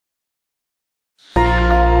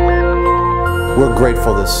We're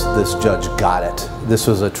grateful this judge got it. This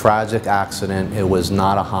was a tragic accident. It was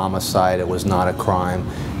not a homicide. It was not a crime.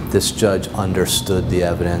 This judge understood the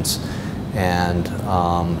evidence, and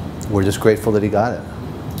we're just grateful that he got it.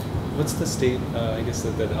 What's the state, I guess,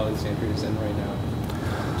 that Alexandria is in right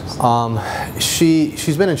now?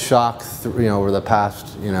 She's been in shock, over the past,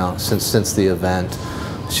 since the event.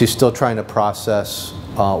 She's still trying to process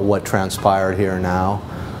what transpired here now.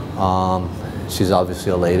 She's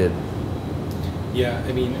obviously elated. Yeah,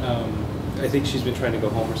 I mean, I think she's been trying to go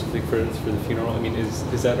home or something for the funeral. I mean,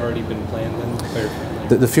 is that already been planned then by her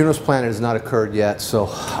family? The funeral's plan has not occurred yet, so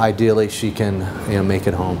ideally she can, make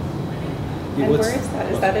it home. And where is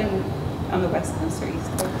that? Is that on the West Coast or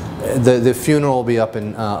East Coast? The funeral will be up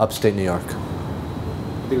in upstate New York. I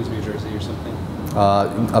think it was New Jersey or something.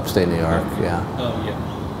 Upstate New York, yeah.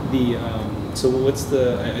 Yeah. So what's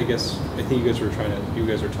I guess I think you guys were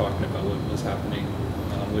talking about what was happening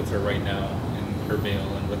with her right now in her bail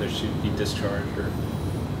and whether she'd be discharged or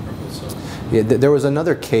so. Yeah, there was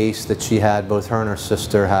another case that she had. Both her and her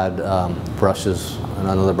sister had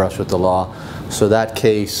another brush with the law. So that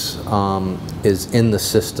case is in the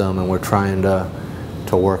system, and we're trying to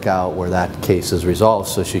work out where that case is resolved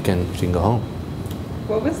so she can go home.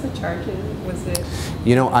 What was the charges? Was it?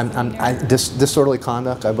 Disorderly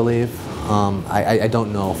conduct, I believe. I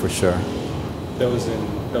don't know for sure. That was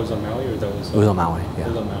on Maui, or that was? It was on Maui. Yeah. It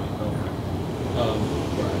was on Maui. Okay.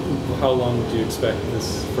 How long do you expect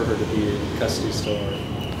this for her to be in custody still, or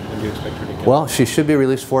when do you expect her to get? Well, she should be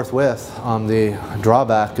released forthwith. The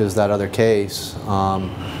drawback is that other case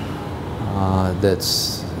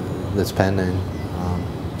that's pending.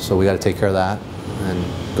 So we got to take care of that and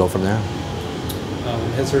go from there.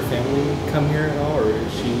 Has her family come here at all, or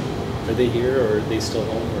are they here, or are they still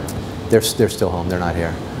home? Or? They're still home. They're not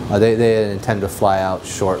here. They intend to fly out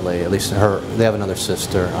shortly. At least they have another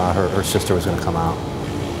sister. Her sister was going to come out.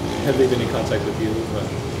 Have they been in contact with you?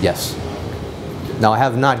 Yes. Now I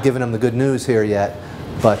have not given them the good news here yet,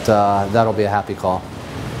 but that'll be a happy call.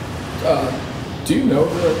 Do you know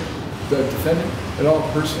the defendant at all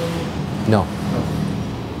personally? No. No.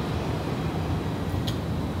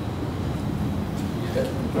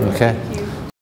 Okay.